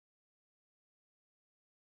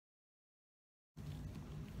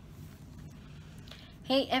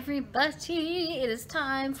Hey everybody, it is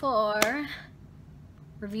time for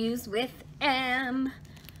Reviews with M.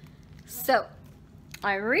 So,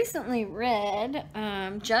 I recently read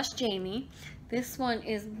Just Jamie. This one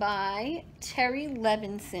is by Terry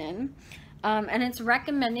Levinson, and it's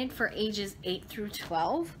recommended for ages 8 through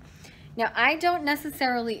 12. Now, I don't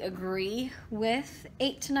necessarily agree with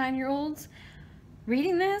 8 to 9-year-olds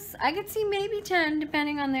reading this. I could see maybe 10,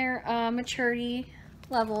 depending on their maturity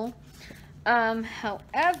level. However,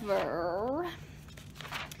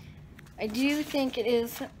 I do think it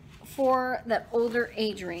is for that older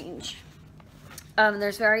age range.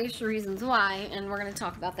 There's various reasons why, and we're going to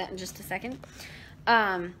talk about that in just a second.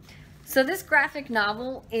 So this graphic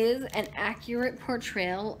novel is an accurate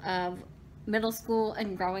portrayal of middle school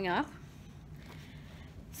and growing up.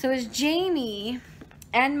 So as Jamie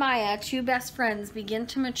and Maya, two best friends, begin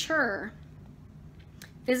to mature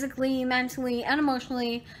physically, mentally, and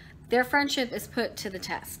emotionally, their friendship is put to the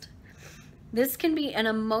test. This can be an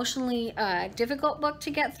emotionally difficult book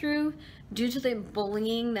to get through due to the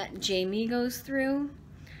bullying that Jamie goes through.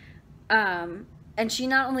 And she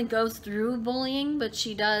not only goes through bullying, but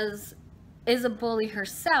she is a bully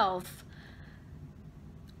herself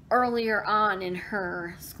earlier on in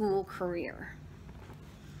her school career.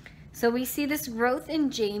 So we see this growth in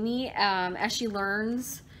Jamie as she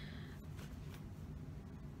learns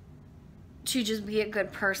to just be a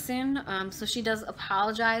good person. So she does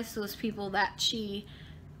apologize to those people that she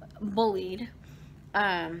bullied.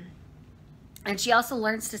 And she also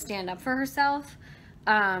learns to stand up for herself.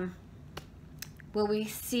 Will we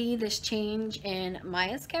see this change in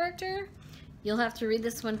Maya's character? You'll have to read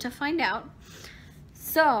this one to find out.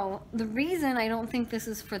 So the reason I don't think this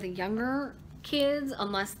is for the younger kids,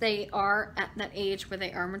 unless they are at that age where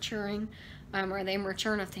they are maturing, or they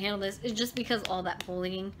mature enough to handle this, is just because all that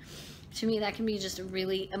bullying, to me, that can be just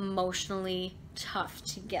really emotionally tough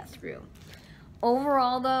to get through.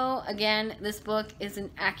 Overall, though, again, this book is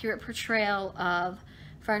an accurate portrayal of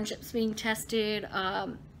friendships being tested,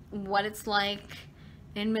 what it's like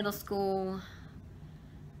in middle school.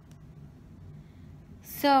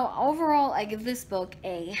 So, overall, I give this book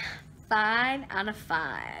a 5 out of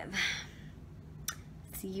 5.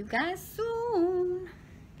 See you guys soon.